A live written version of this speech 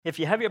If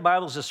you have your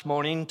Bibles this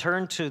morning,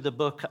 turn to the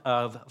book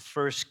of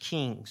First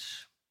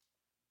Kings.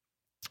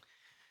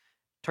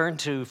 Turn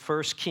to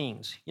First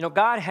Kings. You know,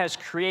 God has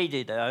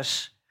created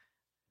us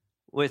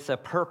with a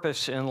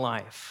purpose in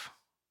life.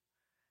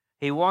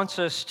 He wants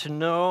us to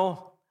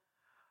know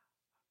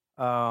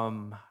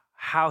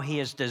how He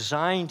has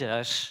designed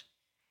us,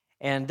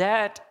 and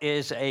that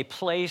is a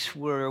place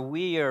where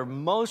we are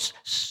most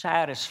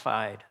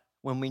satisfied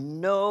when we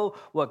know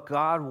what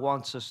God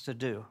wants us to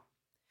do.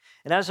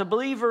 And as a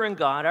believer in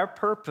God, our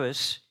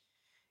purpose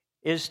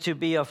is to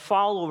be a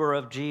follower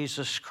of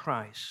Jesus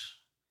Christ,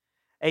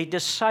 a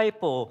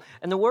disciple.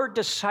 And the word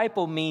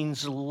disciple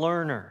means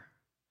learner.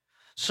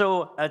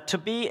 So to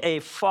be a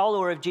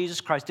follower of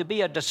Jesus Christ, to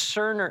be a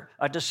discerner,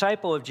 a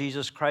disciple of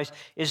Jesus Christ,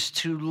 is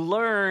to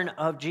learn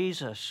of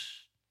Jesus.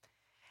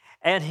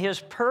 And His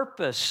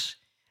purpose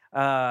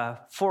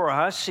for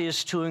us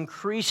is to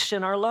increase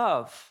in our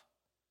love,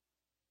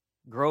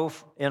 grow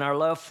in our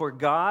love for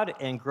God,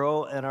 and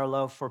grow in our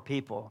love for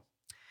people.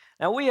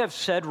 Now, we have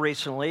said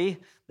recently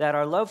that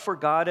our love for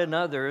God and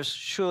others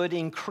should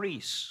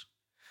increase.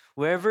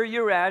 Wherever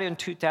you're at in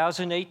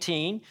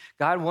 2018,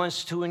 God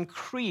wants to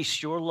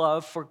increase your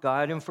love for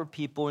God and for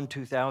people in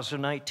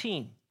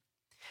 2019.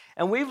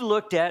 And we've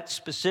looked at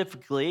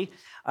specifically,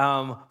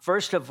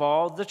 first of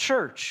all, the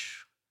church.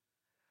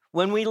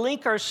 When we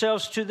link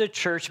ourselves to the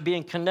church,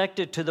 being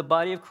connected to the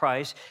body of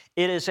Christ,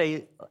 it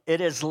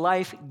is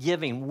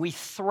life-giving. We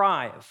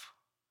thrive.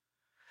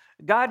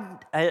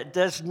 God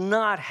does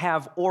not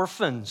have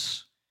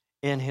orphans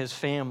in His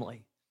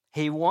family.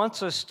 He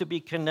wants us to be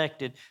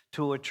connected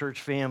to a church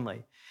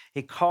family.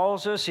 He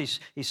calls us,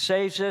 He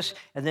saves us,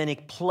 and then He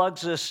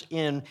plugs us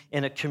in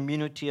a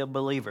community of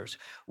believers.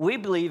 We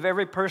believe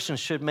every person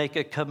should make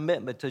a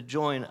commitment to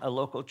join a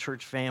local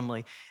church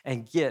family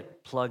and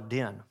get plugged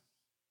in.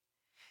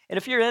 And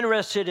if you're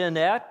interested in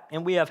that,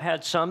 and we have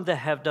had some that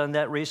have done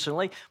that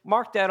recently,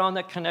 mark that on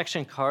the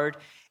connection card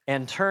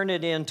and turn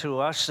it in to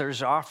us.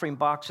 There's offering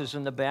boxes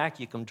in the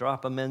back. You can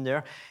drop them in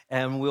there,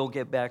 and we'll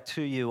get back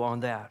to you on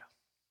that.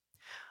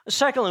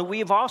 Secondly,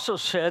 we've also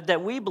said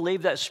that we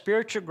believe that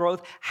spiritual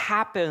growth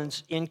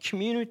happens in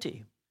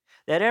community,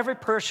 that every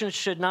person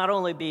should not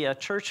only be a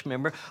church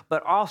member,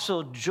 but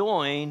also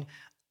join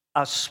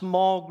a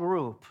small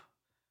group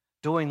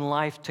doing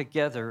life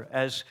together,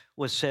 as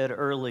was said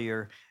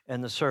earlier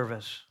in the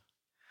service.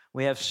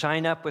 We have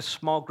sign up with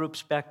small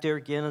groups back there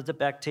again at the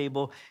back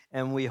table,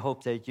 and we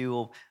hope that you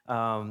will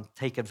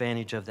take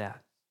advantage of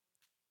that.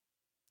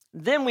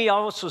 Then we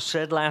also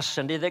said last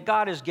Sunday that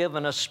God has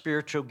given us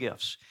spiritual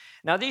gifts.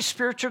 Now, these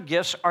spiritual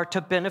gifts are to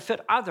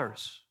benefit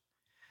others.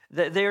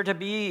 They're to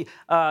be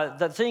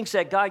the things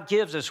that God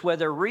gives us,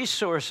 whether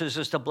resources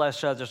is to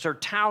bless others or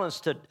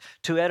talents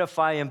to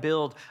edify and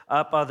build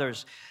up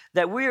others,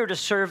 that we are to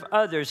serve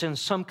others in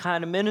some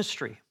kind of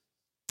ministry.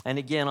 And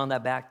again, on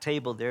that back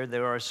table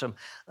there are some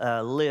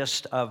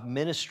list of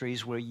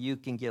ministries where you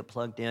can get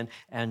plugged in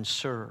and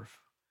serve.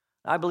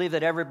 I believe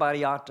that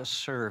everybody ought to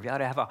serve. You ought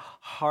to have a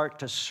heart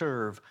to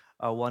serve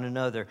one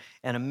another,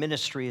 and a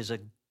ministry is a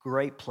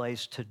great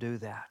place to do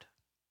that.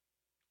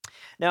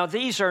 Now,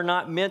 these are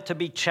not meant to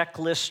be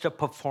checklists of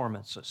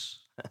performances.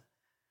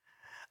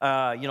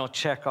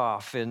 Check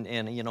off, and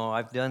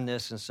I've done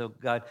this, and so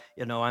God,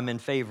 I'm in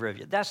favor of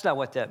you. That's not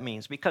what that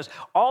means, because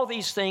all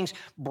these things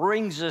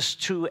brings us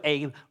to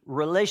a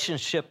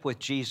relationship with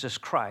Jesus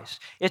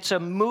Christ. It's a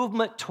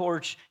movement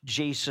towards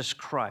Jesus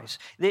Christ.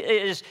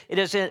 It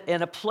is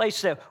in a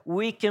place that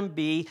we can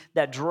be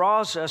that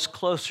draws us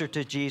closer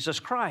to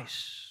Jesus Christ.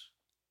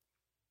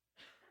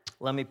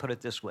 Let me put it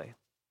this way.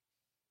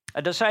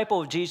 A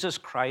disciple of Jesus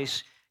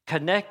Christ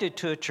connected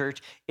to a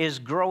church is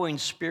growing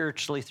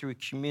spiritually through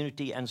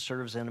community and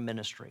serves in a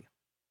ministry.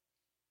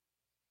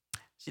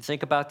 See,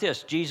 think about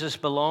this. Jesus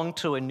belonged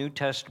to a New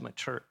Testament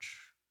church.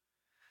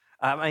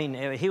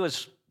 He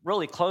was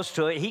really close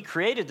to it. He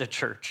created the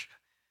church.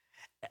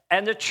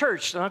 And the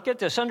church, now get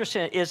this,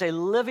 understand, is a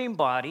living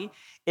body.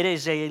 It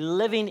is a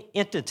living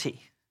entity.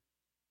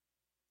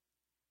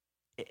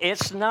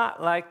 It's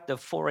not like the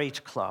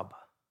 4-H club.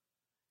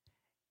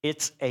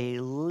 It's a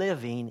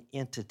living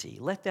entity.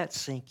 Let that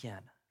sink in.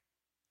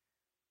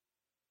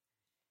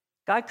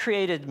 God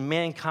created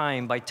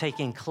mankind by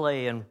taking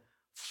clay and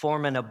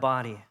forming a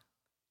body.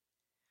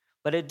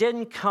 But it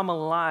didn't come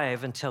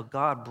alive until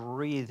God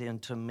breathed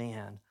into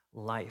man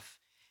life,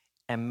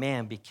 and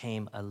man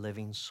became a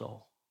living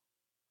soul.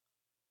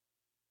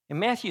 In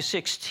Matthew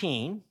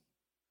 16,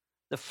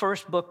 the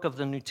first book of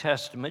the New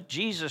Testament,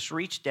 Jesus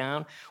reached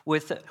down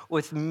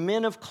with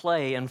men of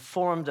clay and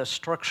formed the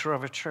structure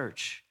of a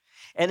church.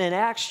 And in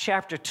Acts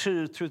chapter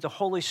 2, through the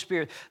Holy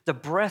Spirit, the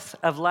breath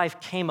of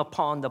life came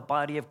upon the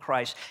body of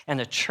Christ, and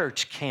the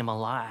church came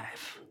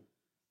alive.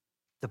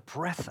 The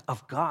breath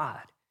of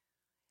God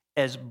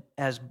as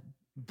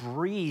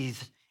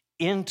breathed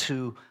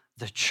into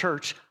the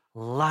church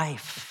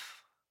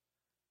life.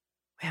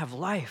 We have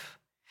life.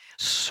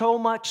 So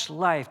much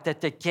life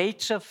that the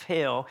gates of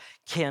hell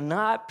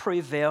cannot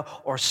prevail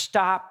or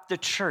stop the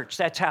church.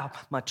 That's how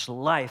much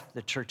life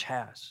the church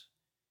has.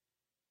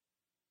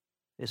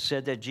 It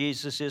said that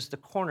Jesus is the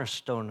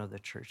cornerstone of the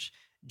church.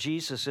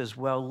 Jesus is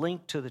well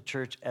linked to the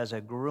church as a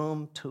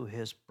groom to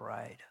his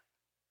bride.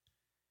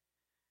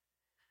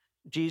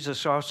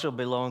 Jesus also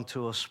belonged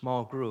to a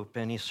small group,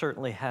 and he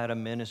certainly had a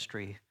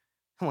ministry.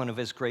 One of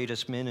his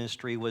greatest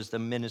ministry was the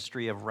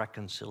ministry of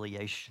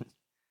reconciliation.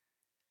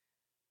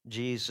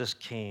 Jesus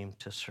came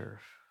to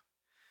serve.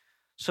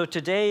 So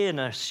today in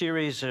a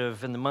series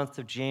in the month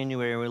of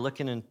January, we're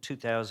looking in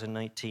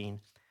 2019.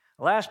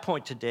 The last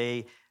point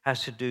today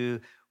has to do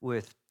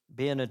with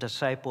being a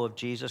disciple of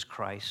Jesus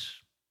Christ,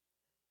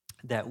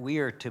 that we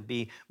are to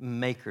be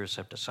makers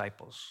of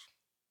disciples.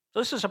 So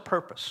this is a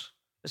purpose.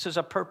 This is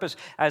a purpose.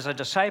 As a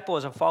disciple,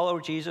 as a follower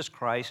of Jesus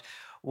Christ,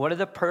 one of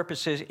the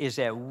purposes is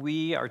that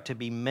we are to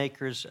be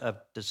makers of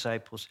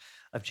disciples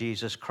of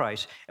Jesus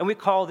Christ. And we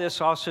call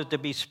this also to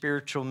be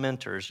spiritual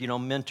mentors. You know,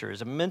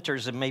 mentors. And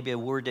mentors is maybe a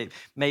word that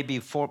may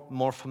be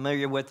more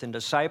familiar with than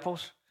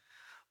disciples.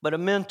 But a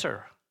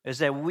mentor is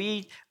that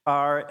we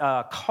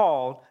are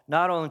called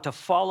not only to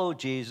follow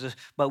Jesus,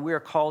 but we are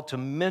called to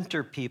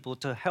mentor people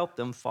to help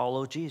them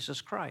follow Jesus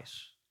Christ.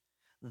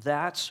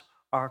 That's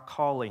our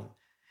calling.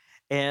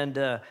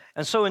 And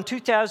so in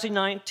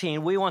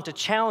 2019, we want to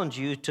challenge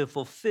you to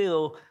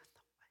fulfill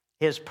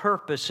his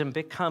purpose in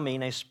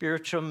becoming a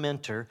spiritual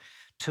mentor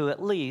to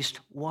at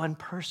least one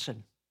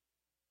person.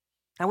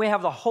 And we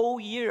have the whole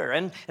year.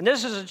 And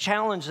this is a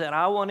challenge that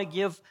I want to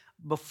give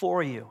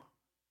before you.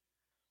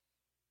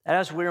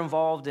 As we're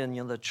involved in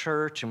the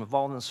church and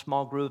involved in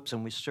small groups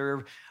and we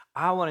serve,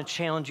 I want to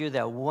challenge you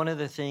that one of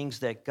the things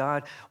that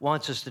God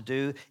wants us to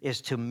do is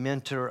to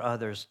mentor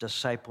others,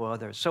 disciple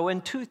others. So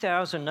in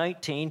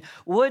 2019,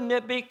 wouldn't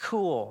it be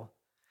cool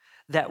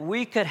that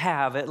we could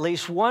have at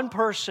least one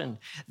person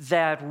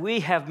that we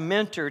have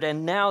mentored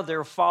and now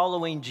they're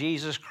following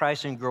Jesus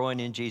Christ and growing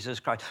in Jesus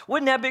Christ?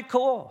 Wouldn't that be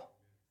cool?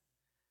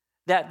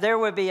 That there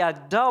would be a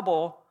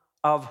double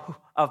of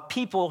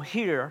people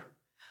here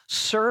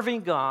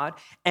serving God,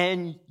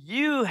 and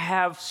you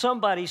have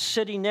somebody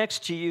sitting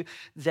next to you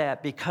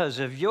that because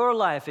of your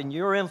life and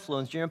your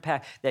influence, your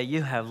impact, that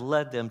you have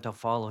led them to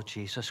follow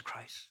Jesus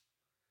Christ.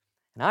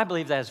 And I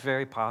believe that's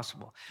very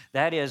possible.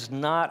 That is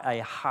not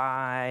a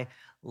high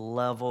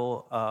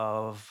level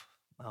of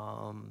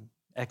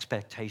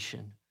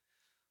expectation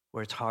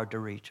where it's hard to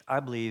reach.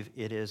 I believe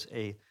it is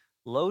a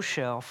low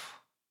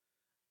shelf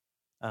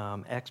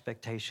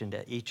expectation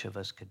that each of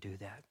us could do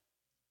that.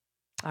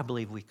 I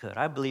believe we could.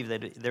 I believe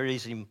that there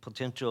is even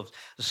potential of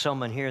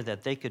someone here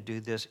that they could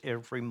do this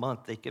every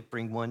month. They could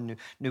bring one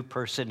new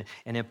person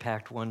and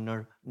impact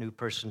one new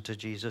person to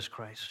Jesus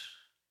Christ.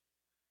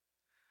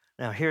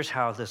 Now, here's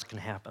how this can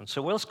happen.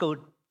 So let's go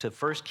to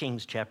 1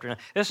 Kings chapter 9.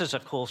 This is a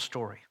cool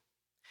story.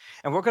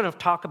 And we're going to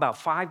talk about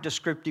 5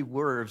 descriptive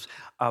words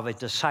of a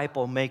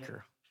disciple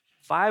maker.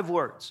 5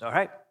 words, all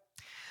right?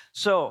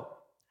 So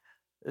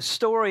the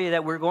story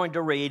that we're going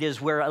to read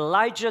is where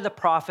Elijah the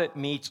prophet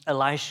meets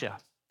Elisha.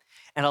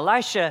 And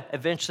Elisha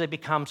eventually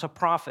becomes a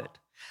prophet.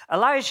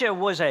 Elijah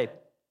was a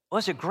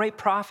great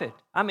prophet.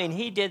 I mean,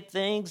 he did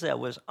things that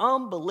was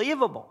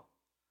unbelievable.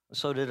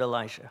 So did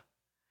Elisha.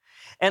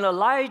 And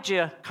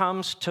Elijah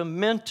comes to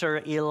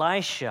mentor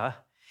Elisha.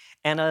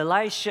 And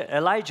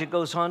Elijah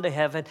goes on to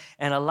heaven.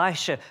 And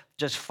Elisha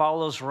just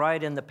follows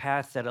right in the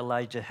path that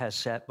Elijah has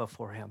set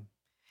before him.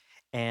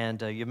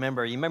 And you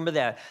remember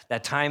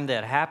that time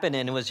that happened.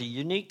 And it was a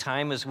unique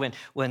time is when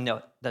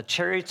the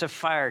chariots of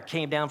fire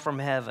came down from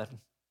heaven.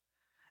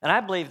 And I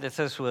believe that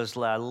this was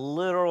a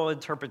literal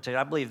interpretation.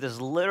 I believe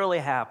this literally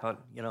happened,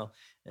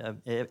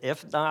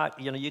 If not,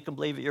 you can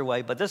believe it your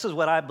way. But this is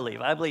what I believe.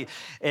 I believe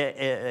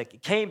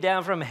it came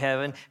down from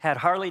heaven, had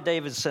Harley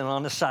Davidson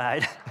on the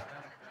side,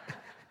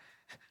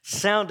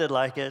 sounded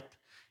like it,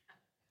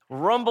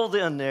 rumbled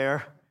in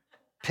there,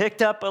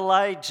 picked up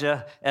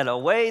Elijah, and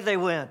away they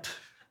went.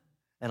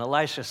 And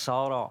Elisha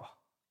saw it all.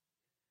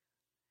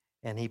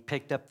 And he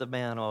picked up the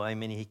mantle.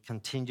 He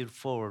continued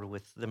forward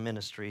with the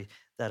ministry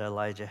that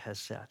Elijah has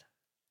set.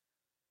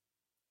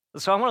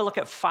 So I want to look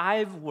at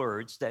 5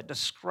 words that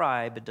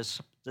describe a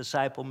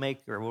disciple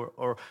maker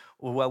or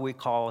what we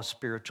call a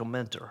spiritual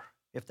mentor,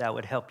 if that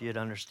would help you to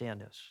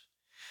understand this.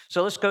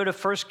 So let's go to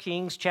 1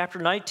 Kings chapter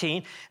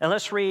 19, and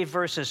let's read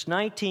verses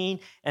 19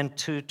 and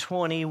to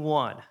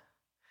 21.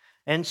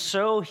 And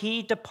so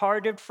he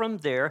departed from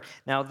there.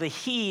 Now the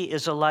he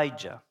is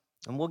Elijah.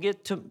 And we'll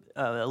get to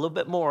a little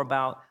bit more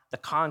about the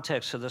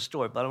context of the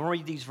story, but I'm going to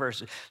read these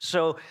verses.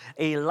 So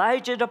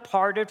Elijah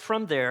departed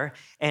from there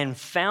and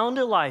found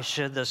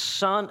Elisha, the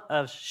son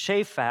of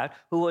Shaphat,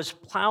 who was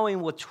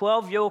plowing with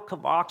 12 yoke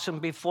of oxen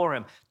before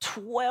him.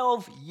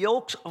 12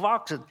 yokes of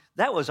oxen.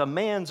 That was a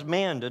man's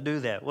man to do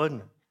that,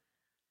 wasn't it?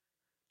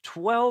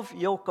 12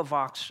 yoke of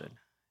oxen.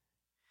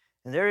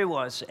 And there he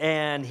was,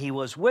 and he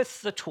was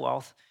with the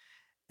 12th,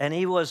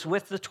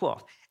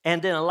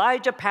 And then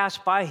Elijah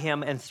passed by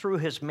him and threw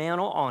his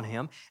mantle on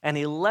him, and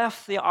he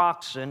left the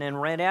oxen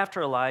and ran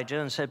after Elijah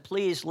and said,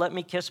 please let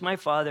me kiss my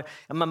father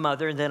and my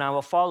mother, and then I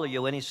will follow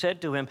you. And he said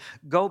to him,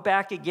 go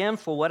back again,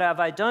 for what have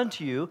I done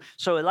to you?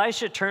 So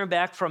Elisha turned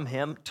back from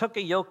him, took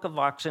a yoke of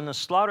oxen and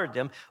slaughtered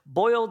them,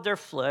 boiled their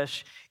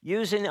flesh,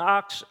 using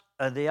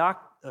the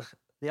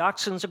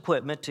oxen's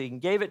equipment, and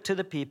gave it to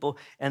the people,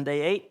 and they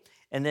ate.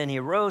 And then he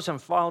rose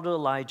and followed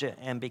Elijah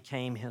and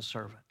became his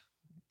servant.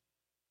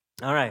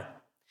 All right.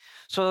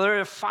 So there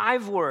are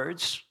 5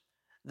 words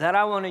that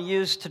I want to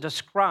use to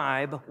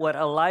describe what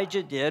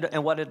Elijah did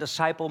and what a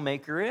disciple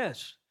maker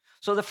is.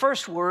 So the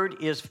first word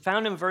is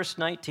found in verse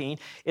 19,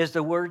 is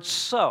the word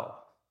so. All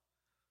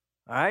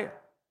right?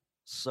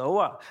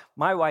 So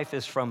my wife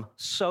is from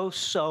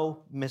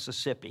So,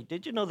 Mississippi.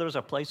 Did you know there's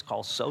a place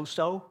called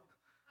So?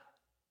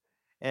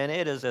 And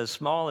it is as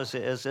small as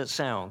it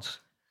sounds.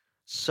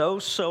 So,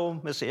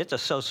 Mississippi. It's a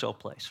so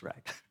place,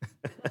 right?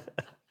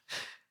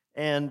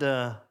 And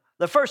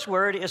the first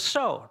word is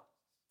so.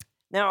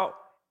 Now,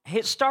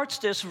 it starts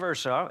this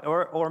verse,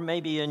 or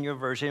maybe in your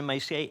version it may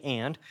say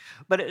and,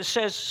 but it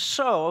says,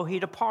 so he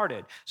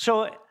departed.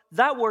 So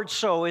that word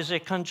so is a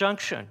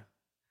conjunction.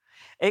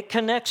 It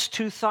connects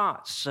 2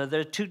 thoughts. There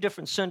are 2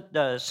 different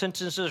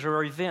sentences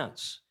or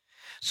events.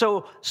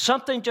 So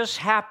something just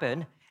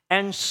happened,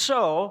 and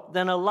so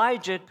then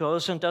Elijah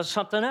goes and does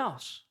something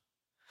else.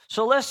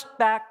 So let's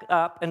back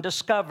up and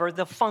discover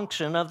the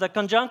function of the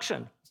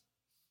conjunction.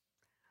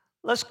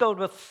 Let's go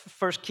to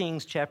 1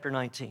 Kings chapter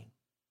 19.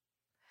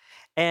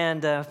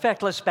 And in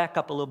fact, let's back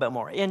up a little bit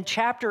more. In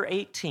chapter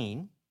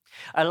 18,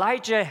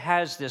 Elijah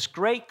has this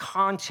great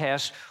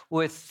contest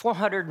with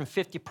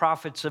 450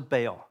 prophets of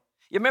Baal.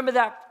 You remember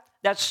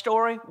that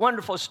story?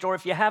 Wonderful story.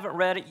 If you haven't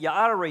read it, you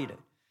ought to read it.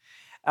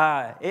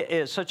 It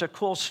is such a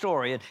cool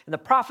story. And the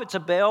prophets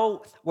of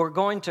Baal were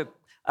going to,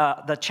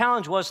 the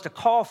challenge was to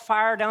call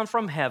fire down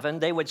from heaven.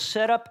 They would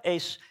set up a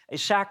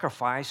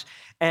sacrifice,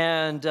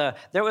 and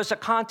there was a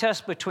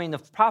contest between the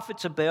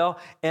prophets of Baal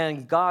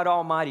and God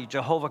Almighty,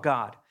 Jehovah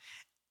God.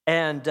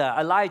 And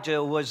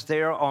Elijah was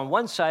there on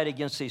one side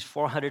against these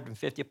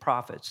 450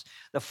 prophets.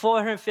 The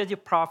 450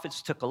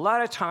 prophets took a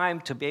lot of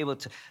time to be able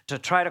to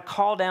try to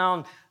call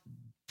down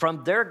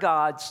from their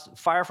gods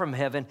fire from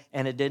heaven,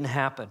 and it didn't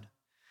happen.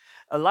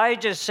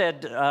 Elijah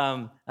said,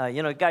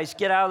 guys,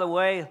 get out of the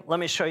way. Let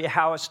me show you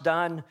how it's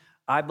done.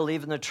 I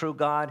believe in the true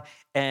God.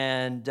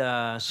 And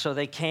so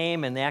they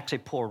came and they actually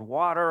poured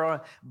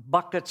water,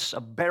 buckets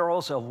of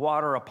barrels of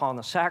water upon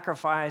the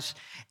sacrifice,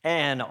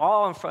 and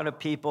all in front of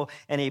people.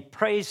 And he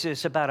prays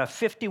this about a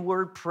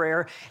 50-word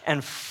prayer,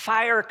 and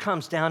fire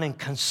comes down and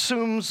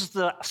consumes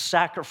the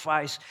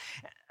sacrifice.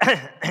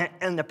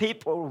 And the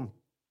people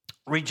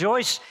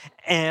rejoice,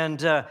 and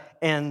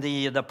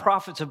the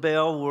prophets of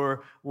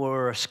Baal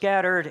were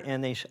scattered,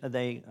 and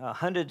they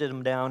hunted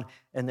them down,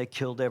 and they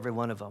killed every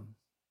one of them,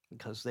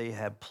 because they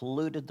had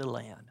polluted the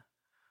land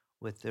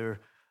with their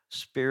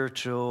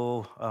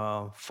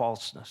spiritual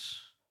falseness.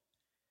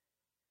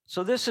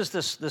 So this is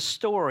the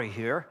story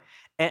here.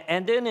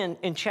 And then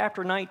in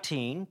chapter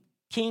 19,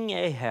 King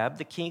Ahab,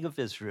 the king of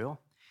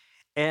Israel,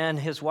 and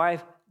his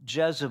wife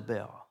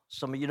Jezebel.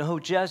 Some of you know who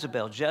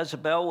Jezebel.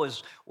 Jezebel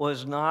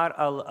was not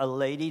a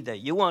lady that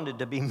you wanted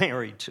to be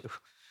married to.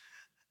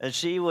 And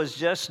she was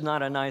just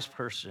not a nice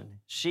person.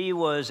 She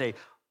was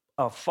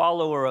a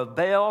follower of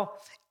Baal,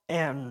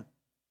 and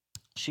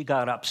she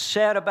got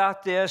upset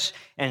about this,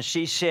 and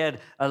she said,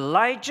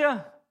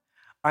 Elijah,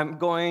 I'm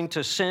going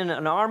to send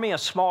an army, a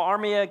small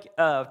army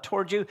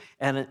toward you,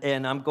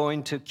 and I'm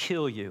going to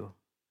kill you.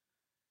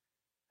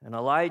 And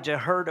Elijah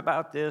heard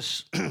about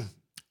this,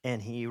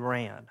 and he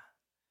ran.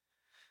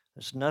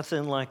 There's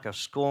nothing like a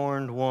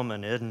scorned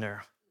woman, isn't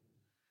there?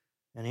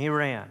 And he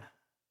ran.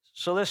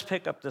 So let's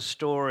pick up the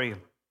story.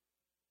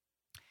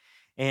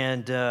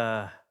 And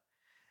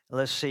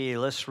let's see,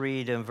 let's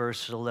read in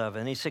verse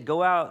 11. He said,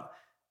 go out.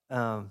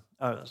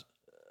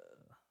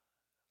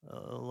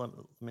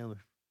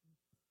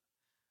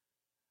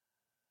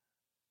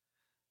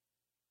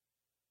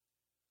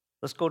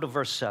 Let's go to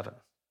verse 7.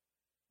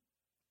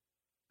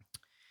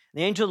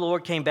 The angel of the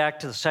Lord came back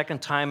to the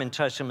second time and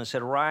touched him and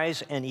said,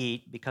 rise and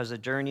eat, because the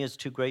journey is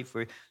too great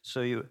for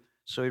you.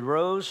 So he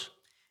rose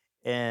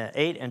and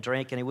ate and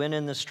drank, and he went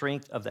in the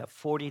strength of that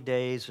 40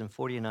 days and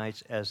 40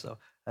 nights as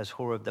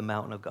Horeb, the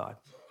mountain of God.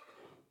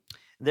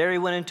 There he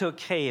went into a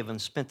cave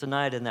and spent the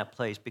night in that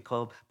place,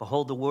 because,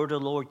 behold, the word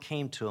of the Lord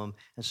came to him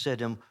and said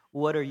to him,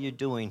 what are you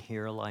doing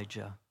here,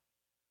 Elijah?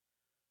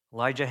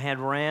 Elijah had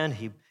ran.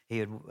 He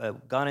had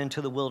gone into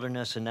the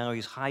wilderness, and now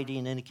he's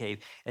hiding in a cave.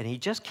 And he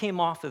just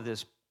came off of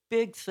this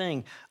big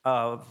thing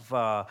of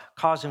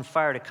causing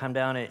fire to come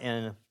down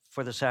and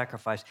for the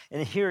sacrifice.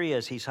 And here he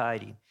is, he's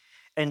hiding.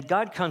 And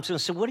God comes to him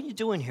and said, what are you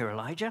doing here,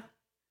 Elijah?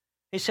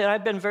 He said,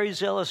 I've been very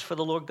zealous for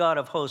the Lord God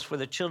of hosts, for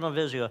the children of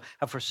Israel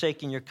have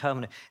forsaken your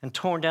covenant and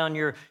torn down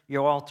your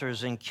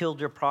altars and killed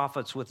your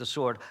prophets with the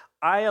sword.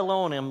 I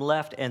alone am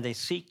left, and they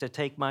seek to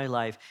take my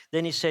life.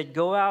 Then he said,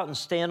 go out and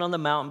stand on the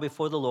mountain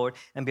before the Lord,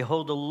 and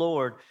behold, the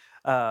Lord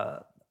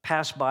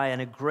passed by,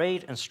 and a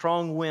great and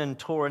strong wind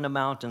tore in the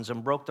mountains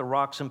and broke the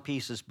rocks in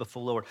pieces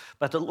before the Lord.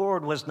 But the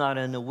Lord was not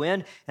in the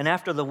wind, and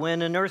after the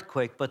wind, an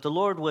earthquake. But the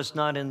Lord was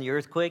not in the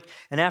earthquake,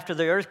 and after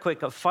the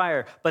earthquake, a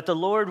fire. But the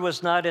Lord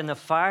was not in the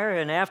fire,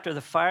 and after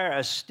the fire,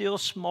 a still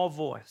small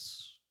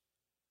voice.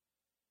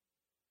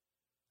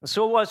 And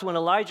so it was when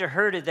Elijah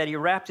heard it that he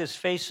wrapped his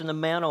face in the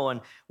mantle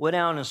and went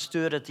out and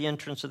stood at the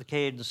entrance of the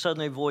cave. And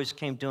suddenly a voice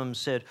came to him and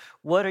said,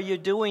 "What are you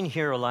doing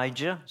here,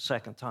 Elijah?"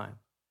 Second time.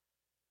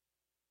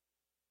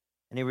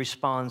 And he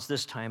responds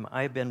this time,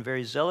 "I have been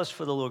very zealous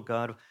for the Lord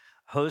God of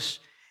hosts,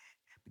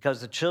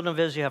 because the children of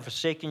Israel have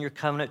forsaken your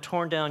covenant,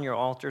 torn down your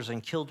altars,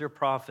 and killed your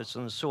prophets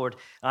in the sword.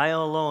 I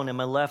alone am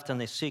left,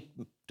 and they seek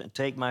to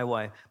take my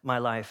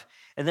life."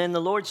 And then the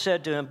Lord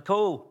said to him,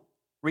 "Go,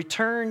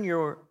 return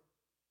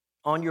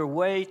on your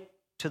way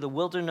to the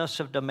wilderness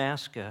of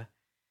Damascus,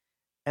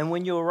 and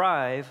when you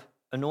arrive,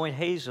 anoint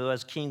Hazael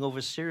as king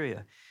over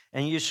Syria.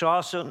 And you shall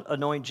also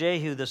anoint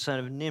Jehu the son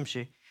of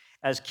Nimshi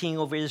as king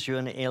over Israel,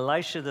 and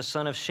Elisha the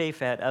son of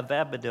Shaphat of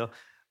Abedel,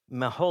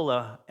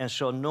 Meholah, and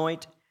shall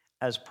anoint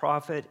as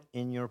prophet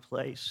in your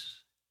place.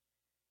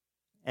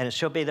 And it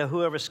shall be that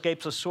whoever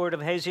escapes the sword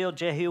of Hazael,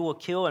 Jehu will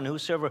kill, and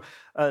whosoever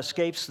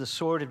escapes the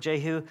sword of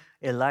Jehu,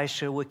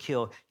 Elisha will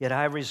kill. Yet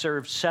I have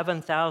reserved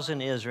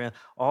 7,000 Israel,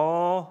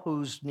 all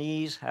whose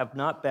knees have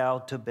not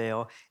bowed to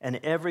Baal, and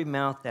every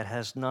mouth that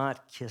has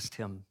not kissed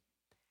him."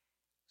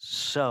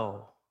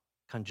 So,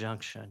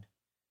 conjunction,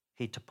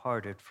 he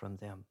departed from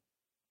them.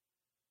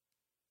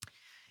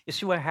 You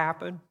see what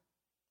happened?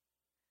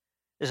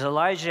 Is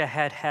Elijah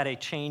had a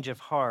change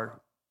of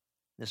heart,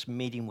 this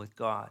meeting with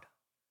God.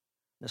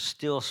 The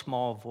still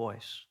small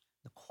voice,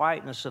 the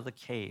quietness of the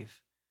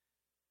cave.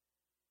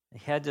 He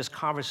had this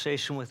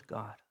conversation with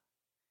God.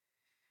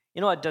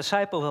 You know, a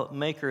disciple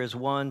maker is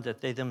one that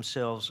they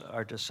themselves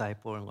are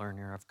disciple and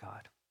learner of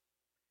God.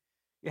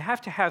 You have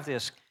to have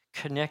this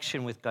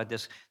connection with God,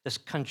 this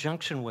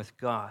conjunction with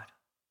God.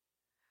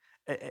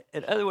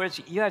 In other words,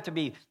 you have to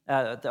be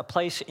a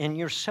place in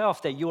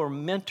yourself that you are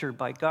mentored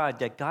by God,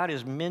 that God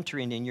is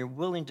mentoring and you're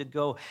willing to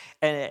go.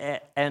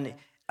 And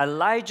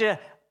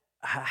Elijah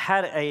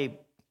had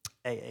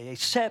a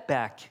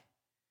setback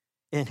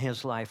in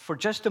his life for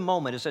just a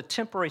moment. It's a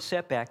temporary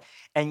setback,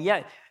 and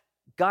yet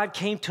God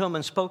came to him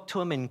and spoke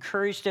to him, and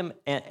encouraged him,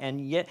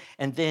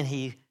 and then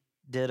he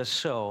did a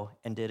sow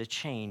and did a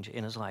change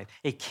in his life.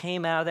 He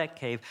came out of that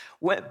cave,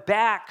 went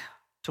back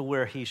to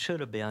where he should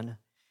have been,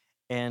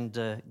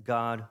 and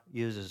God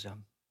uses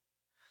him.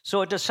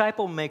 So a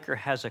disciple maker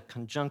has a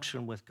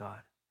conjunction with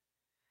God.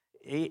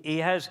 He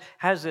has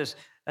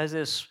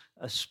this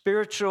a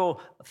spiritual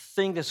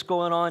thing that's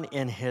going on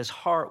in his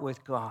heart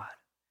with God.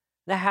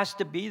 That has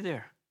to be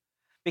there.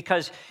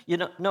 Because,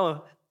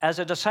 as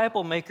a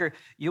disciple maker,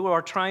 you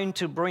are trying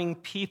to bring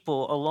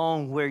people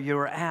along where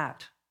you're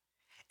at.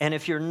 And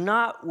if you're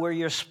not where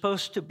you're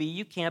supposed to be,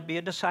 you can't be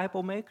a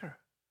disciple maker.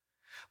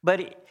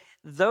 But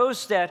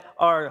those that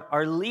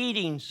are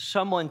leading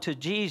someone to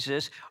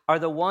Jesus are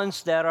the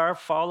ones that are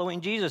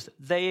following Jesus.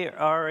 They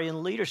are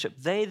in leadership.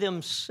 They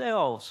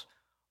themselves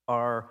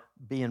are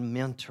being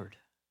mentored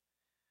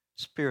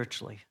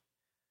spiritually.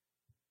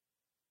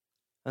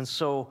 And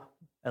so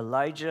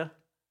Elijah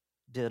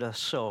did a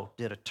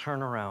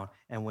turnaround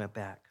and went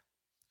back.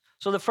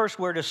 So the first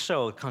word is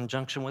sow,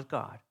 conjunction with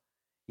God.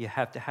 You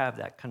have to have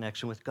that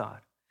connection with God.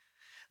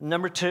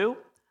 Number two,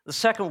 the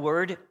second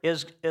word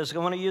is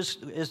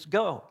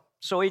go.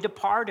 So he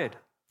departed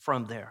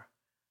from there.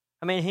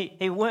 I mean,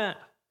 he went.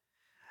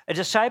 A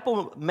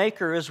disciple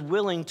maker is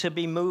willing to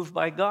be moved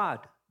by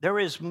God. There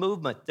is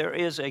movement. There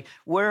is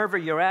wherever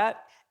you're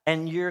at,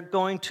 and you're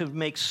going to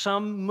make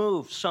some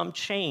move, some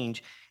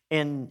change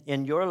in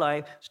your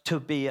life to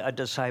be a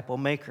disciple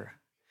maker.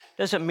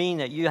 Doesn't mean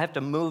that you have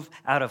to move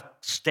out of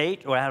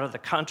state or out of the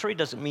country.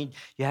 Doesn't mean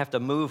you have to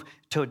move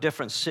to a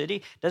different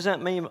city.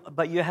 Doesn't mean,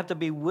 but you have to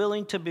be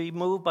willing to be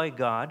moved by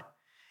God,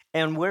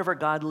 and wherever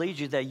God leads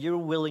you, that you're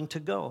willing to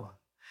go.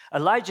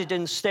 Elijah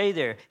didn't stay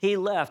there. He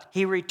left.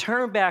 He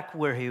returned back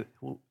where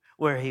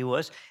he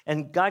was,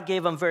 and God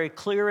gave him very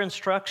clear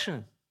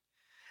instruction.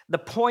 The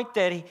point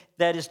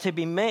that is to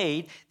be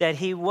made, that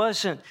he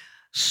wasn't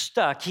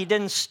stuck. He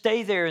didn't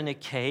stay there in the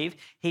cave.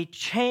 He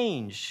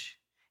changed.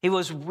 He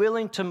was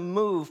willing to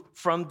move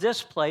from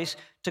this place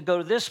to go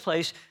to this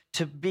place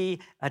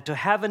to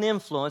have an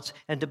influence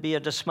and to be a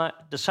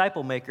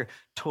disciple maker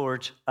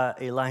towards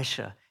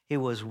Elisha. He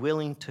was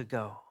willing to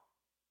go.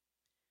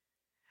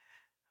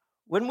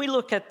 When we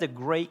look at the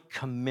Great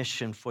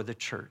Commission for the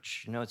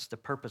church, it's the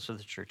purpose of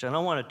the church. And I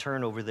want to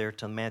turn over there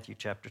to Matthew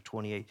chapter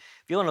 28.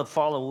 If you want to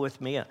follow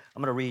with me, I'm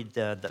going to read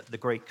the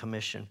Great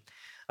Commission.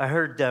 I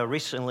heard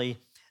recently,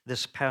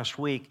 this past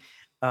week,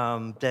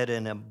 that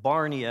in a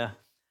Barna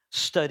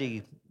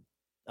study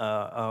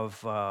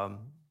of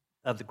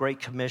the Great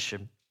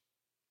Commission,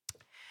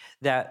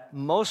 that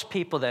most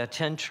people that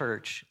attend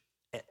church,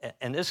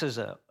 and this is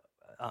a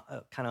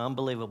kind of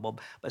unbelievable,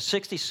 but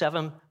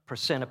 67%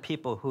 of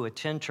people who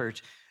attend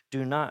church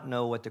do not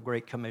know what the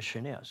Great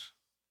Commission is.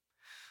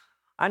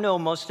 I know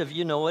most of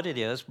you know what it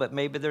is, but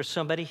maybe there's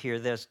somebody here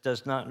that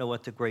does not know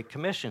what the Great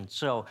Commission.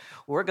 So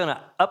we're going to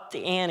up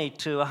the ante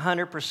to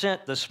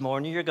 100% this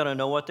morning. You're going to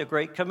know what the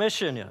Great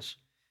Commission is.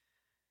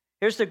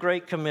 Here's the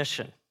Great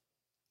Commission.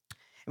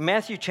 In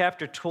Matthew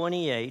chapter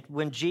 28,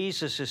 when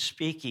Jesus is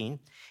speaking,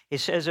 it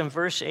says in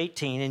verse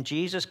 18, and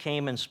Jesus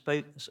came and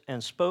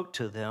spoke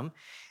to them.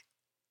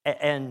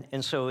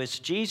 And so it's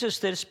Jesus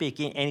that is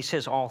speaking, and he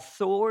says, all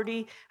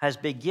authority has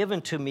been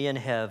given to me in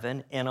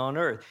heaven and on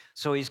earth.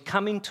 So he's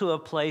coming to a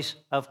place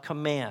of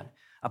command,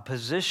 a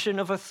position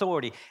of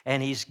authority,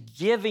 and he's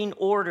giving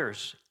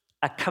orders,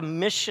 a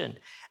commission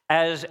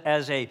as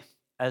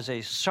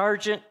a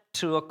sergeant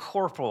to a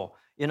corporal.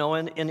 You know,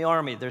 in the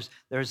army, there's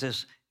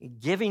this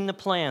giving the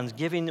plans,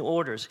 giving the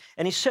orders.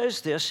 And he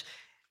says this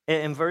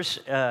in verse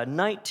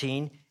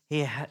 19.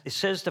 He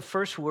says the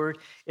first word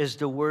is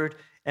the word.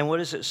 And what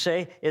does it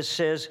say? It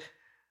says,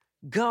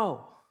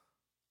 go.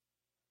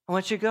 I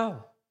want you to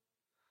go.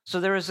 So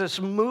there is this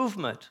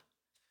movement.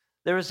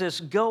 There is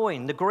this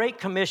going. The Great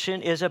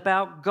Commission is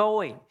about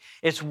going.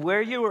 It's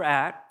where you're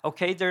at.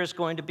 Okay, there's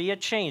going to be a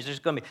change.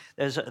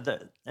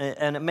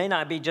 And it may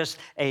not be just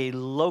a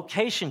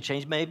location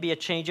change. It may be a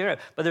change area.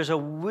 But there's a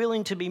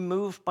willing to be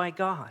moved by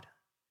God.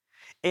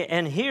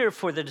 And here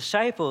for the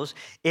disciples,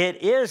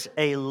 it is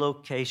a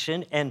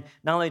location, and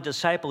not only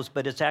disciples,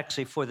 but it's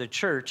actually for the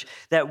church,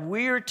 that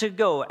we're to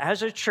go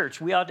as a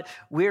church.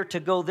 We're to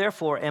go,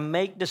 therefore, and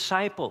make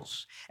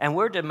disciples. And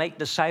we're to make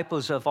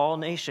disciples of all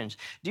nations.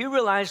 Do you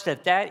realize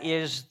that that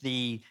is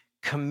the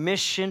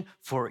commission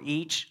for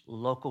each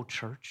local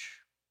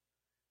church?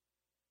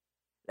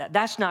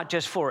 That's not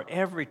just for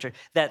every church.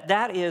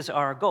 That is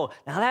our goal.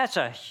 Now, that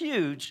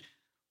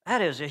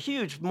is a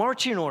huge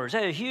marching orders.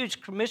 That is a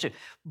huge commission.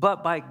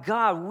 But by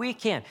God, we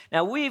can.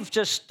 Now, we've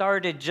just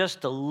started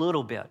just a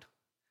little bit.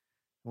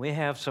 We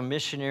have some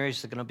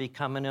missionaries that are going to be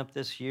coming up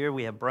this year.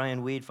 We have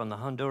Brian Weed from the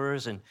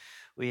Honduras, and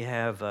we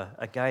have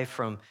a guy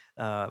from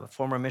a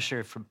former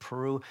missionary from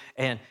Peru.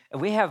 And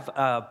we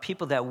have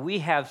people that we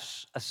have,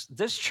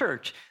 this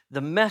church,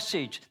 the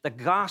message, the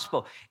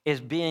gospel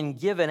is being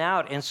given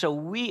out. And so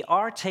we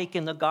are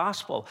taking the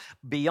gospel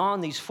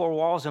beyond these four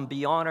walls and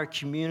beyond our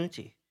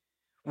community.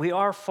 We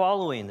are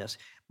following this.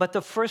 But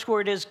the first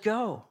word is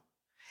go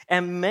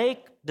and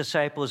make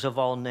disciples of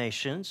all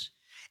nations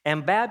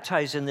and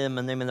baptizing them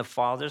in the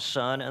Father,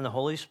 Son, and the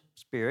Holy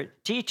Spirit,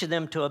 teaching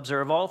them to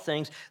observe all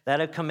things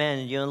that have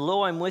commanded you. And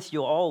lo, I'm with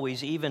you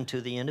always, even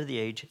to the end of the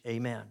age.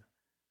 Amen.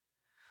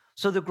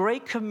 So the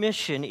Great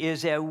Commission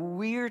is that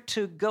we're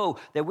to go,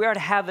 that we are to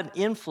have an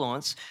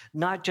influence,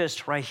 not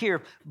just right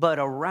here, but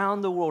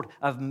around the world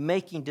of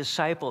making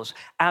disciples.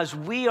 As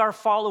we are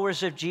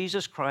followers of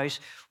Jesus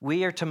Christ,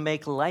 we are to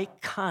make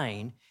like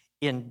kind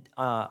in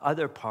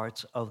other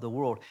parts of the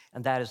world.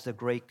 And that is the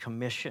Great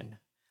Commission.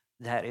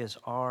 That is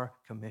our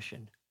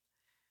commission.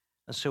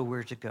 And so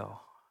we're to go.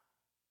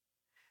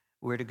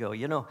 We're to go.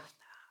 You know,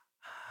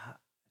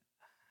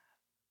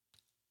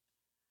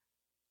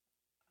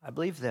 I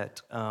believe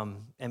that,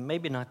 and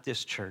maybe not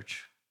this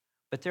church,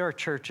 but there are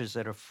churches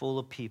that are full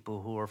of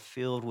people who are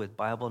filled with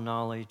Bible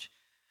knowledge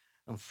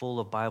and full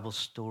of Bible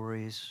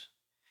stories.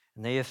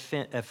 And they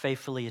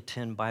faithfully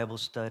attend Bible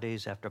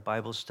studies after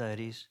Bible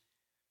studies.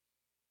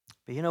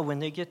 But you know, when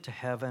they get to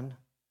heaven,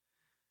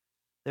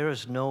 there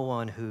is no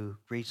one who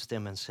greets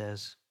them and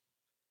says,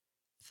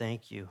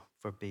 thank you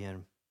for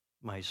being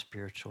my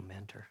spiritual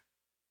mentor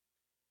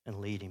and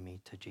leading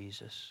me to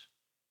Jesus.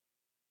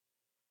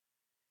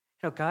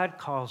 You know, God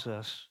calls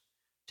us,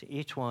 to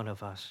each one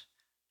of us,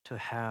 to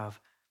have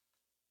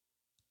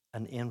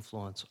an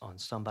influence on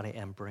somebody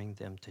and bring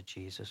them to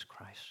Jesus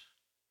Christ.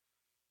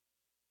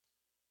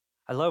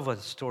 I love what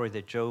the story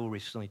that Joe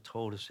recently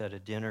told us at a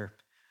dinner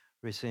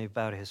recently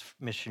about his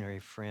missionary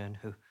friend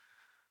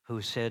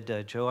who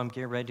said, Joe, I'm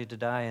getting ready to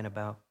die in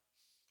about,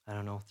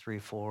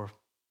 3-4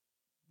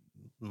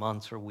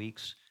 months or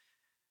weeks.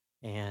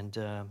 And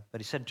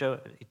but he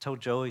told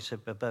Joe, he said,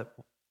 but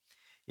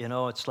you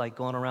know, it's like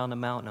going around the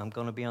mountain. I'm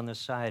going to be on this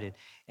side.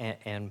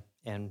 And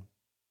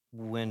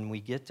when we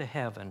get to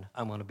heaven,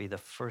 I'm going to be the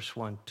first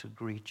one to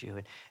greet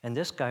you. And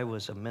this guy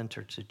was a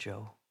mentor to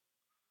Joe.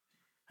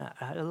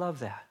 I love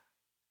that.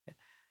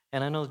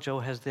 And I know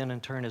Joe has then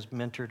in turn has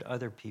mentored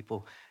other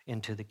people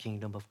into the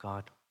kingdom of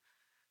God.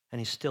 And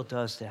he still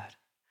does that.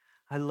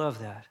 I love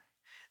that.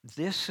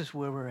 This is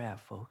where we're at,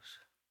 folks,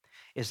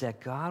 is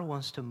that God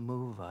wants to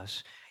move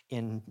us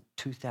in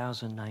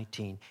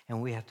 2019,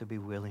 and we have to be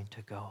willing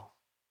to go.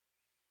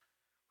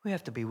 We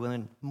have to be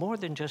willing, more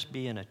than just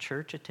being a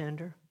church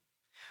attender,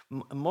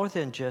 more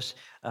than just,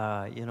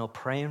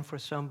 praying for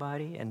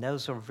somebody, and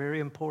those are very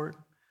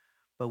important,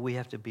 but we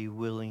have to be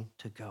willing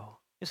to go.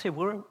 You say,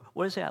 what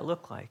does that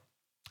look like?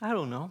 I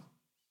don't know.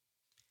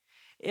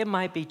 It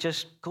might be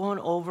just going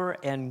over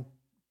and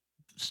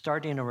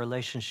starting a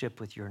relationship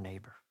with your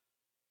neighbor.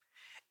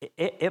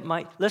 It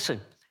might,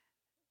 listen,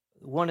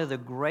 one of the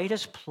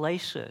greatest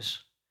places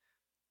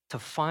to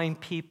find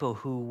people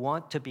who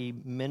want to be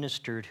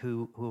ministered,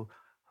 who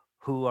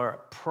who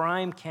are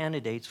prime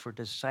candidates for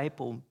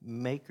disciple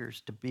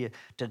makers to be a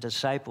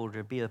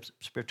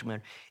spiritual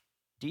man,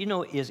 do you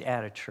know is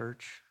at a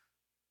church?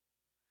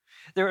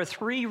 There are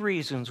three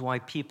reasons why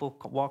people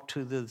walk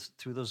through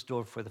those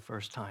doors for the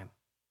first time.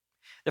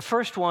 The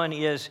first one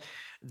is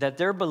that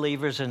they're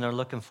believers and they're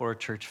looking for a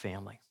church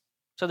family.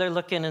 So they're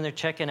looking and they're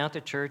checking out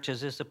the church.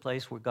 Is this a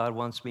place where God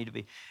wants me to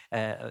be,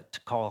 to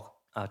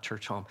call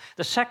church home?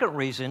 The second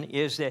reason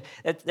is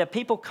that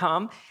people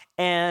come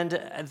and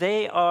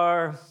they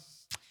are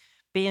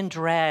being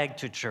dragged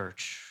to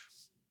church.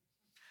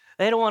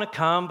 They don't want to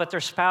come, but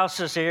their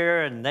spouse is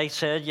here, and they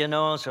said,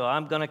 so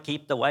I'm going to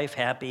keep the wife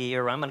happy,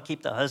 or I'm going to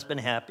keep the husband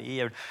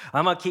happy, or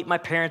I'm going to keep my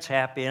parents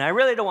happy, and I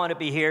really don't want to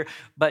be here,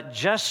 but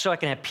just so I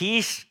can have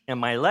peace in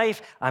my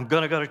life, I'm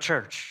going to go to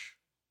church.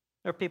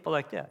 There are people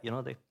like that,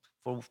 they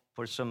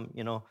for some,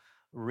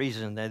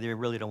 reason that they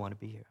really don't want to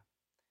be here.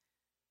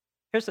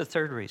 Here's the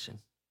third reason,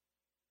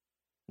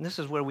 and this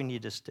is where we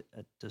need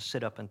to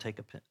sit up and take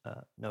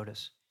a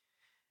notice,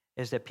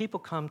 is that people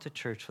come to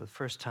church for the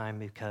first time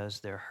because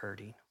they're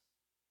hurting.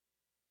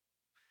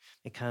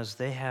 Because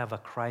they have a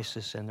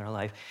crisis in their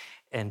life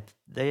and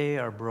they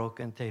are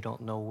broken. They don't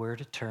know where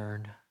to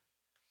turn.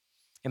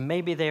 And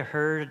maybe they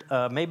heard,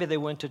 maybe they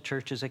went to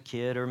church as a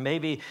kid, or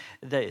maybe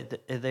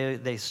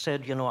they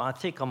said, I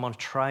think I'm going to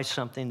try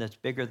something that's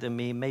bigger than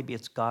me. Maybe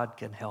it's God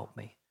can help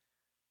me.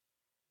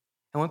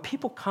 And when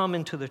people come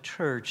into the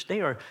church,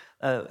 they are,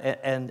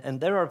 and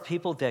there are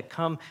people that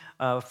come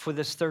for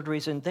this third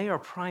reason, they are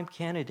prime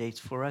candidates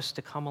for us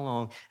to come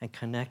along and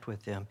connect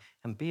with them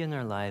and be in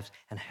their lives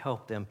and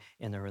help them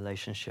in their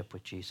relationship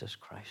with Jesus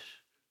Christ.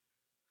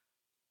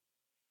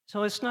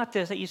 So it's not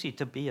that easy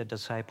to be a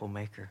disciple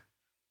maker.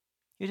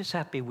 You just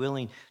have to be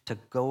willing to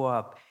go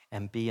up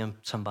and be in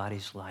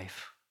somebody's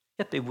life.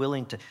 You have to be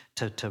willing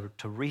to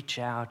reach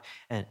out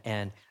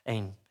and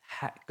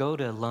go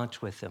to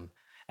lunch with them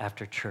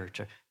after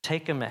church, or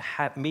take them,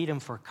 meet them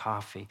for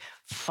coffee,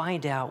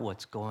 find out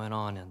what's going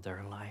on in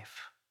their life.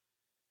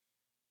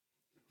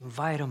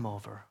 Invite them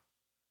over.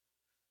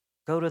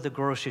 Go to the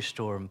grocery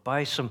store and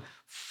buy some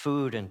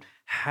food and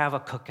have a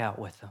cookout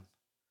with them.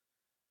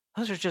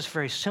 Those are just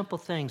very simple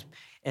things,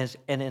 and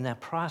in that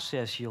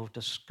process, you'll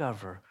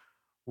discover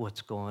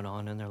what's going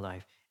on in their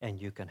life,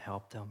 and you can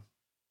help them.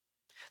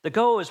 The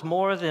goal is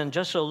more than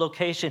just a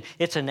location.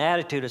 It's an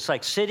attitude. It's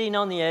like sitting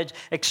on the edge,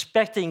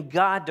 expecting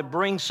God to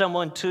bring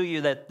someone to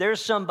you, that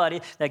there's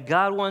somebody that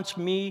God wants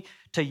me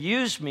to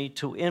use me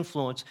to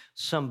influence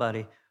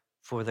somebody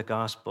for the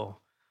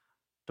gospel,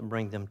 to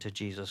bring them to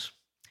Jesus.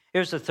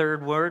 Here's the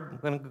third word. I'm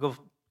going to go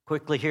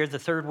quickly here. The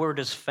third word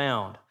is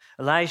found.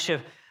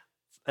 Elijah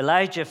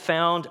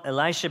found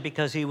Elisha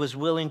because he was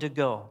willing to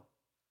go.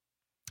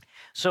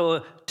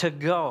 So to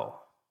go,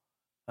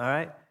 all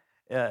right?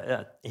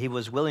 He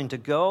was willing to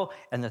go,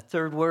 and the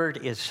third word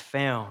is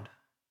found.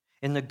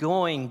 In the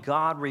going,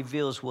 God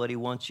reveals what he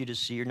wants you to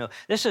see or know.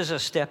 This is a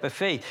step of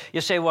faith. You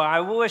say, well,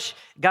 I wish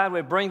God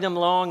would bring them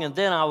along and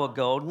then I will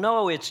go.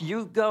 No, it's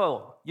you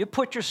go. You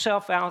put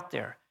yourself out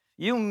there.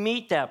 You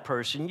meet that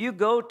person. You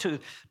go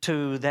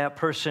to that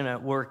person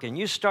at work, and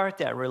you start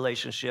that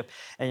relationship.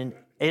 And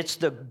it's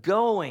the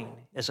going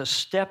as a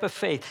step of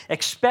faith,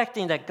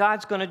 expecting that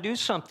God's going to do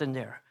something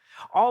there.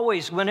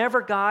 Always,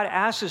 whenever God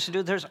asks us to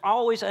do, there's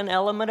always an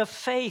element of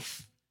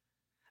faith.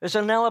 There's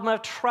an element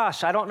of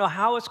trust. I don't know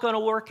how it's going to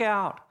work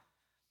out,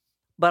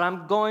 but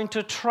I'm going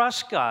to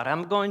trust God.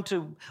 I'm going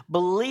to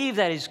believe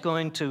that he's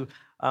going to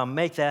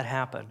make that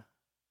happen.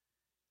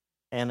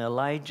 And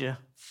Elijah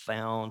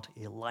found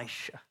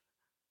Elisha.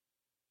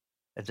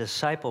 A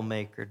disciple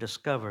maker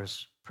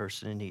discovers a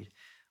person in need.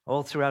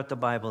 All throughout the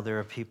Bible, there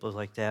are people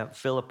like that.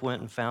 Philip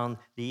went and found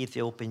the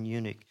Ethiopian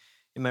eunuch.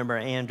 Remember,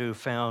 Andrew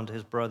found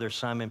his brother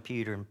Simon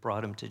Peter and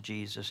brought him to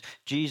Jesus.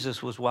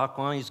 Jesus was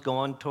walking on. He's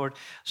going toward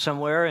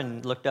somewhere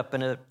and looked up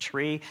in a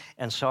tree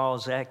and saw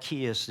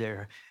Zacchaeus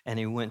there. And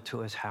he went to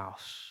his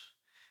house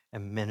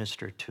and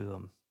ministered to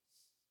him.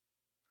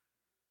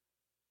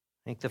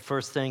 I think the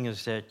first thing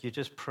is that you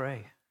just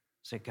pray.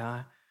 Say,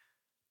 God,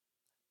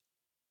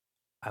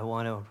 I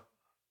want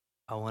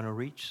to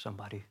reach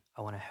somebody.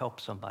 I want to help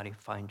somebody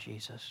find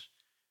Jesus.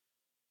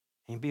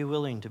 And be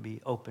willing to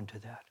be open to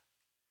that.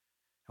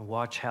 And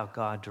watch how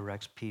God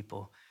directs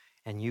people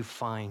and you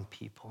find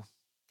people.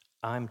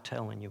 I'm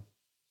telling you,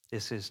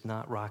 this is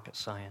not rocket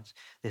science.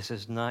 This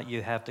is not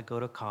you have to go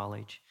to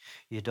college.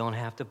 You don't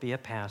have to be a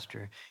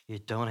pastor. You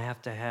don't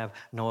have to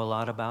know a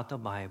lot about the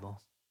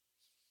Bible.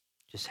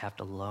 You just have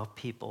to love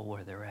people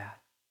where they're at.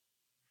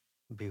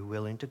 Be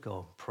willing to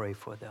go pray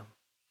for them.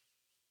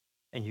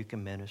 And you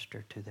can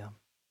minister to them.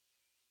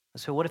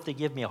 So what if they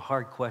give me a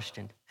hard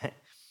question?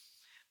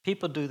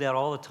 People do that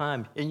all the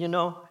time. And I'm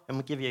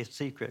going to give you a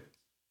secret.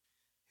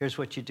 Here's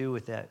what you do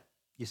with that.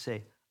 You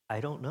say,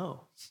 I don't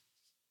know,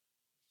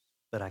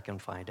 but I can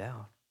find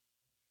out.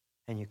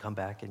 And you come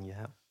back and you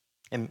have.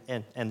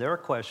 And there are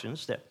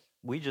questions that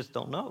we just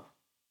don't know.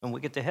 And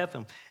we get to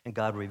heaven, and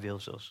God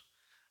reveals those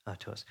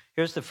to us.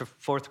 Here's the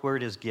fourth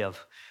word is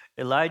give.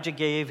 Elijah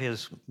gave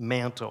his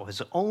mantle,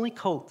 his only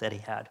coat that he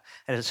had.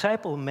 A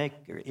disciple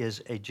maker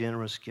is a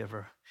generous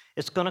giver.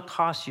 It's going to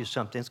cost you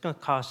something. It's going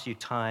to cost you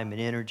time and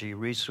energy,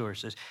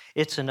 resources.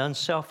 It's an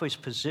unselfish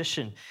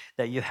position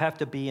that you have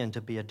to be in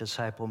to be a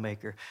disciple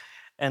maker.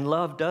 And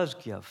love does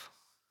give.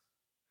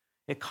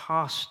 It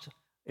cost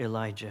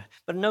Elijah.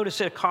 But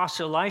notice it cost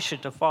Elisha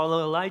to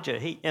follow Elijah.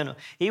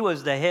 He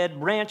was the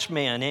head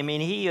ranchman. I mean,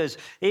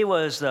 he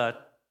was the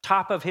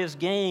top of his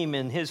game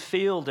in his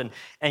field,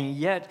 and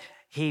yet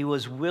he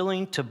was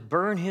willing to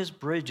burn his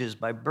bridges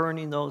by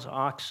burning those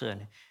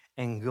oxen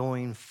and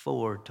going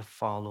forward to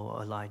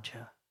follow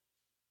Elijah.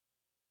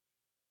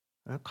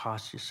 It'll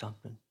cost you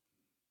something.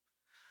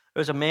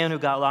 There was a man who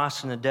got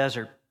lost in the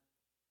desert.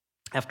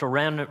 After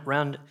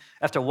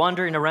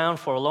wandering around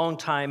for a long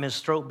time, his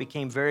throat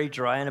became very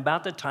dry, and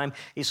about the time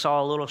he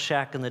saw a little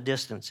shack in the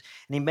distance.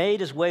 And he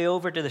made his way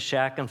over to the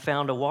shack and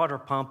found a water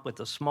pump with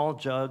a small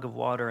jug of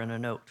water and a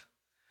note.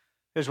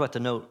 Here's what the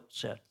note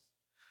said.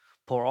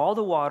 Pour all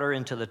the water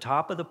into the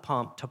top of the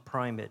pump to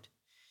prime it.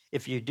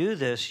 If you do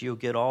this, you'll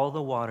get all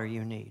the water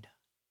you need.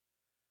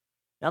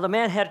 Now, the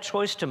man had a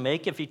choice to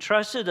make. If he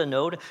trusted the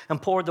note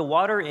and poured the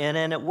water in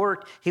and it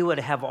worked, he would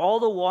have all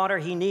the water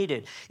he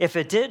needed. If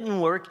it didn't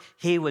work,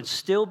 he would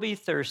still be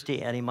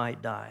thirsty and he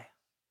might die.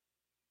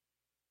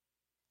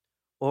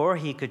 Or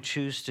he could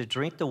choose to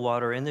drink the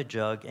water in the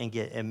jug and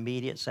get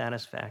immediate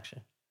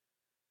satisfaction.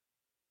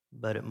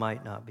 But it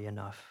might not be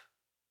enough.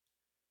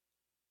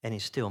 And he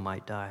still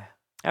might die.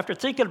 After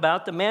thinking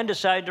about it, the man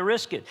decided to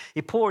risk it.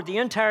 He poured the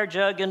entire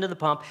jug into the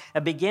pump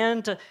and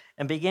began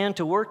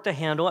to work the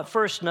handle. At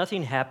first,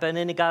 nothing happened,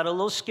 and he got a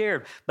little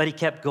scared. But he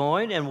kept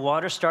going, and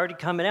water started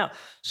coming out.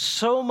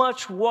 So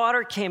much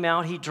water came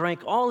out, he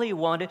drank all he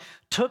wanted,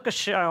 took a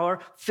shower,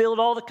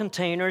 filled all the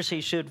containers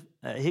he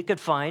could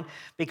find,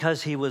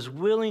 because he was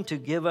willing to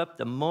give up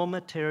the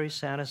momentary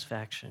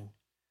satisfaction.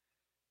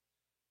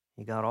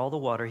 He got all the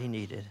water he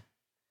needed.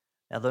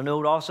 Now, the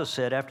note also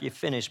said, after you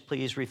finish,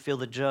 please refill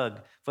the jug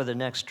for the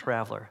next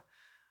traveler.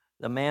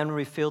 The man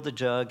refilled the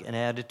jug and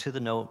added to the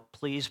note,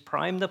 please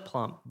prime the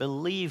pump.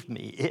 Believe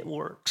me, it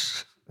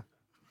works.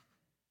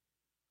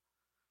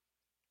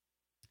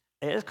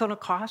 It's going to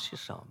cost you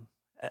something.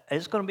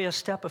 It's going to be a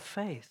step of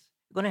faith.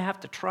 You're going to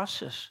have to trust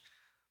this.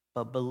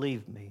 But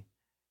believe me,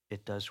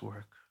 it does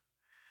work.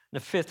 The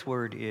fifth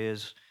word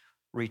is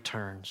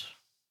returns.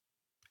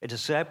 A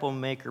disciple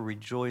maker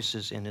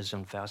rejoices in his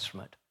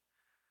investment.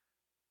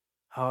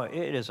 Oh,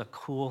 it is a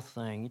cool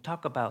thing. You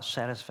talk about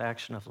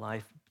satisfaction of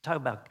life. Talk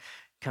about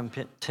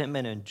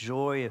contentment and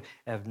joy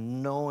of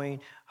knowing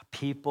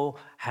people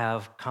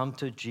have come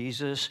to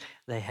Jesus.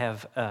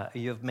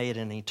 You've made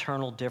an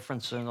eternal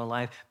difference in their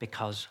life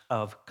because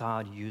of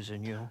God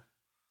using you.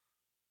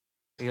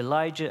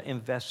 Elijah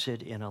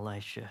invested in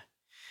Elisha.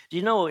 Do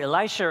you know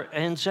Elisha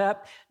ends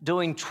up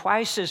doing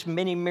twice as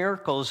many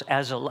miracles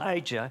as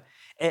Elijah?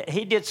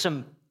 He did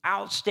some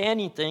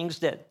outstanding things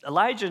that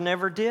Elijah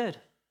never did.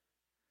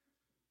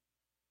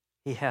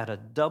 He had a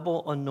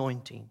double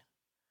anointing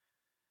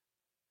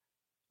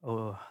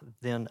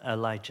than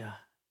Elijah.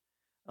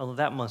 Oh,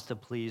 that must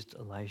have pleased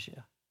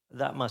Elijah.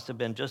 That must have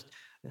been just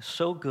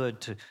so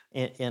good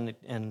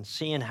in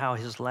seeing how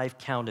his life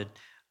counted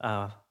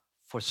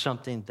for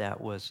something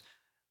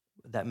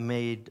that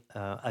made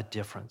a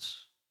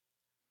difference.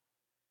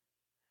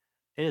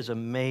 It is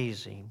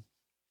amazing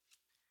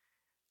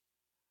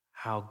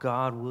how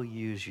God will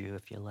use you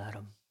if you let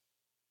him.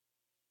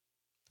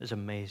 It's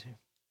amazing.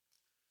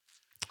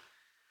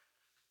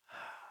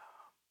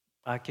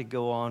 I could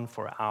go on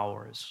for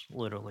hours,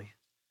 literally,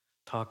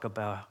 talk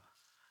about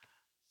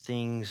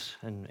things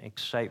and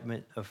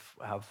excitement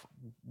of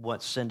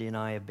what Cindy and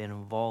I have been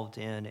involved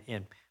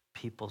in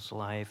people's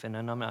life. And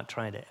I'm not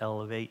trying to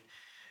elevate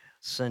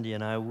Cindy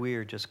and I.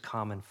 We're just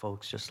common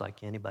folks, just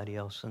like anybody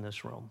else in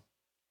this room.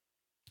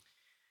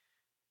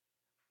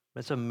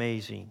 It's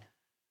amazing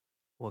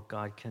what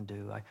God can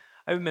do.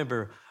 I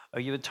remember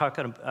you were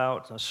talking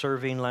about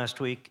serving last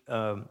week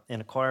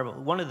in a choir.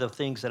 One of the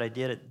things that I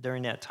did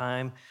during that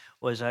time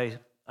was I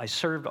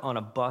served on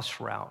a bus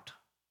route.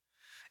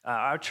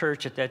 Our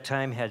church at that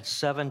time had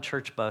 7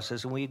 church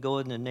buses, and we'd go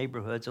in the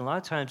neighborhoods. And a lot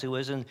of times it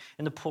was in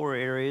the poor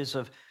areas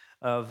of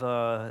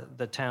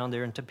the town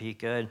there in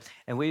Topeka.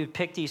 And we would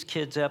pick these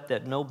kids up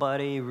that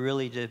nobody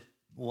really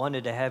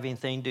wanted to have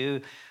anything to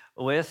do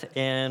with,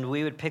 and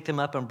we would pick them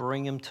up and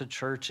bring them to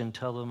church and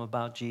tell them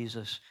about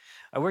Jesus.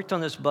 I worked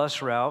on this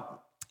bus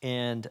route,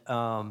 and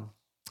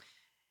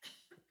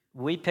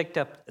we picked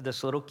up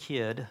this little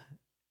kid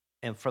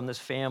and from this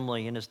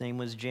family, and his name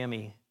was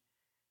Jimmy,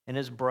 and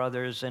his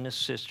brothers and his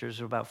sisters,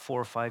 about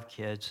 4 or 5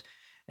 kids,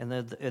 and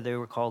they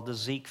were called the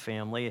Zeke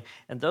family.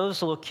 And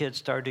those little kids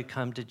started to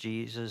come to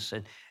Jesus,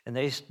 and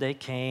they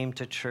came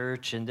to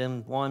church, and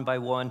then one by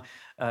one,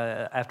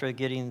 after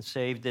getting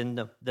saved, then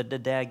the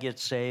dad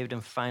gets saved,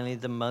 and finally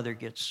the mother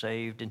gets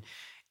saved.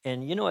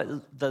 And you know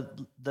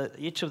what?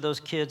 Each of those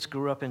kids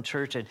grew up in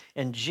church,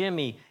 and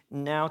Jimmy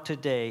now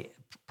today,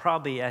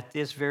 probably at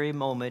this very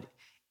moment,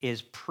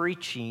 is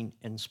preaching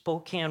in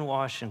Spokane,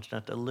 Washington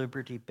at the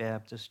Liberty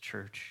Baptist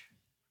Church.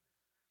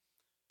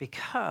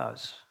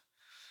 because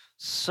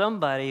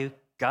somebody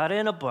got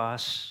in a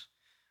bus,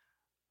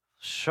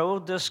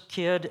 showed this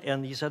kid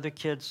and these other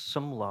kids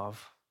some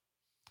love,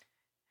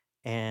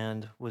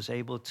 and was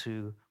able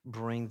to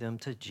bring them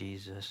to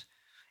Jesus.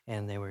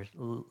 And they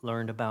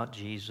learned about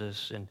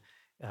Jesus and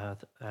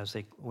as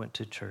they went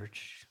to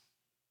church.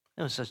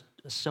 It was as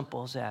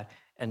simple as that.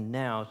 And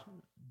now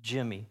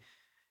Jimmy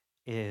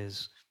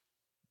is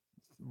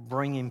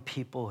bringing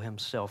people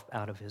himself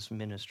out of his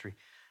ministry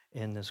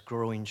in this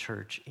growing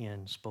church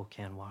in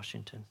Spokane,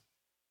 Washington.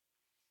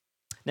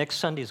 Next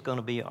Sunday is going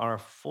to be our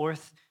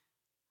fourth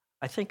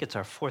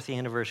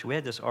anniversary. We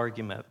had this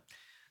argument.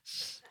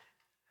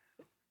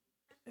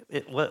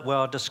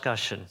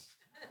 Discussion.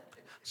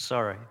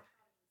 Sorry.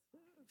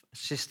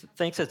 She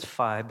thinks it's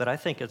 5, but I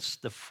think it's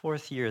the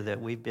 4th year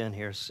that we've been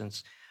here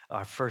since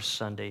our first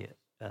Sunday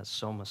at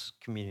Somas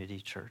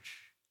Community Church.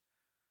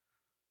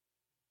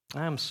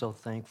 I'm so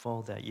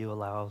thankful that you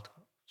allowed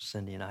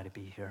Cindy and I to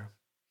be here.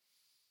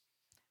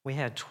 We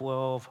had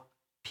 12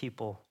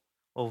 people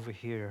over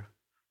here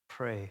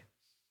pray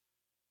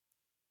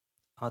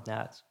on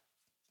that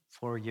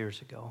 4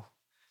 years ago,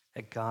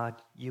 that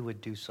God, you would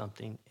do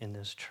something in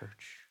this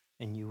church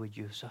and you would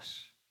use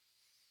us.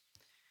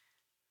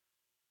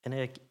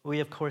 And we,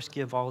 of course,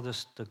 give all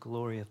this the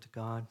glory of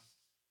God.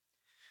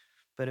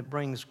 But it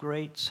brings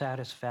great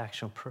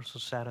satisfaction, personal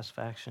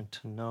satisfaction,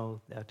 to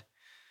know that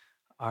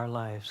our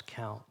lives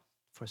count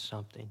for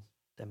something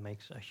that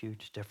makes a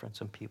huge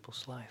difference in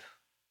people's life.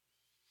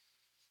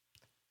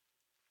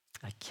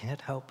 I can't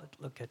help but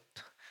look at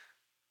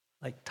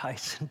like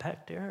Tyson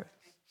back there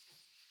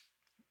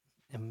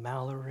and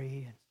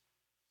Mallory and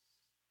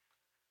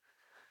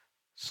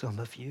some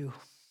of you,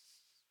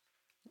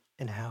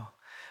 and how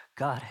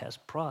God has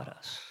brought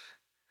us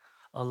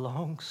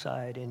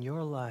alongside in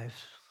your lives,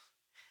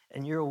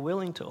 and you're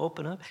willing to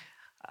open up.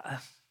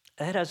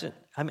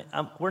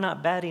 We're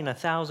not batting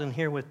 1,000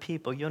 here with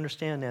people. You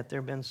understand that there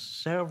have been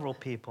several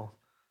people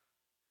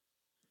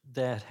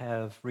that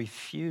have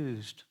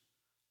refused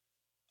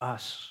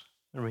us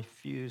and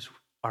refused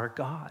our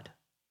God.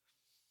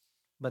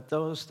 But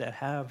those that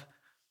have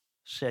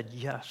said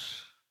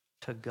yes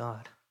to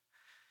God,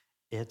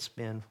 it's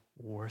been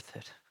worth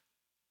it.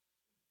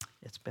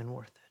 It's been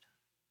worth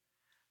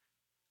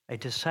it. A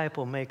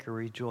disciple maker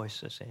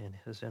rejoices in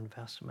his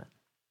investment.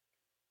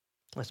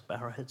 Let's bow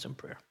our heads in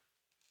prayer.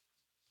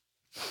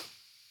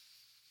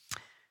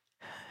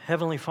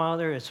 Heavenly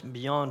Father, it's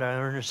beyond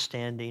our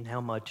understanding how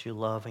much you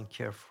love and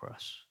care for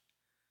us.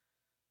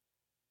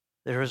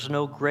 There is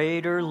no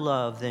greater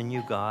love than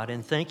you, God,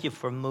 and thank you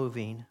for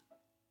moving.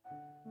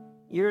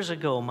 Years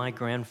ago, my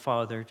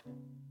grandfather,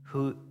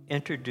 who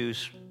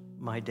introduced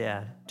my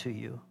dad to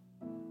you.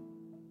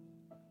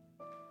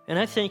 And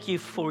I thank you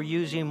for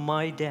using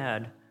my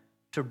dad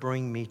to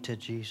bring me to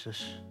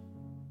Jesus.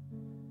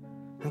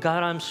 And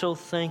God, I'm so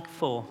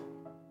thankful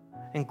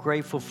and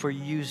grateful for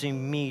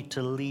using me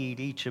to lead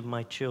each of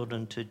my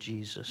children to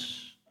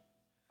Jesus.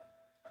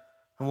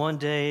 And one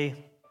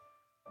day,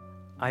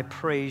 I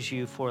praise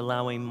you for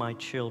allowing my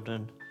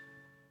children,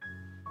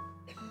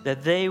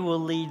 that they will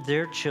lead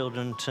their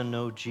children to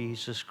know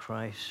Jesus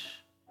Christ.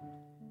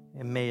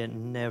 And may it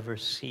never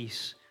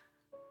cease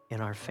in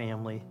our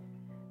family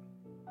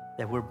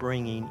that we're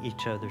bringing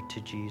each other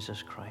to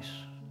Jesus Christ.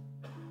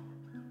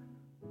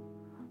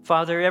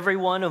 Father, every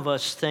one of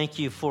us, thank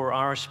you for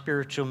our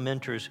spiritual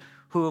mentors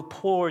who have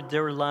poured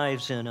their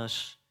lives in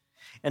us.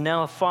 And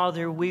now,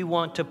 Father, we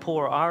want to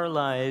pour our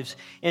lives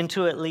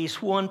into at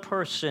least one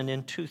person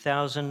in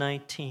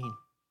 2019.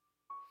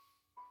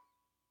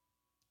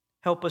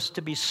 Help us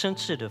to be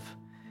sensitive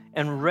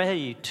and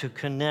ready to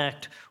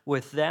connect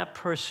with that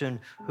person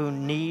who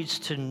needs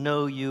to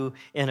know you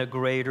in a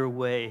greater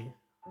way.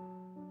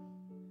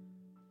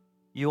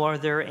 You are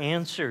their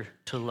answer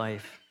to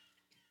life.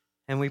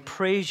 And we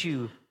praise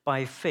you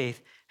by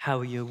faith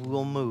how you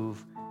will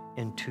move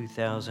in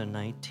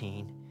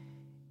 2019.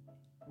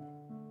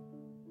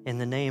 In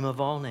the name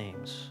of all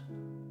names,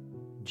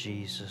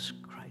 Jesus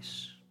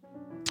Christ.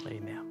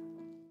 Amen.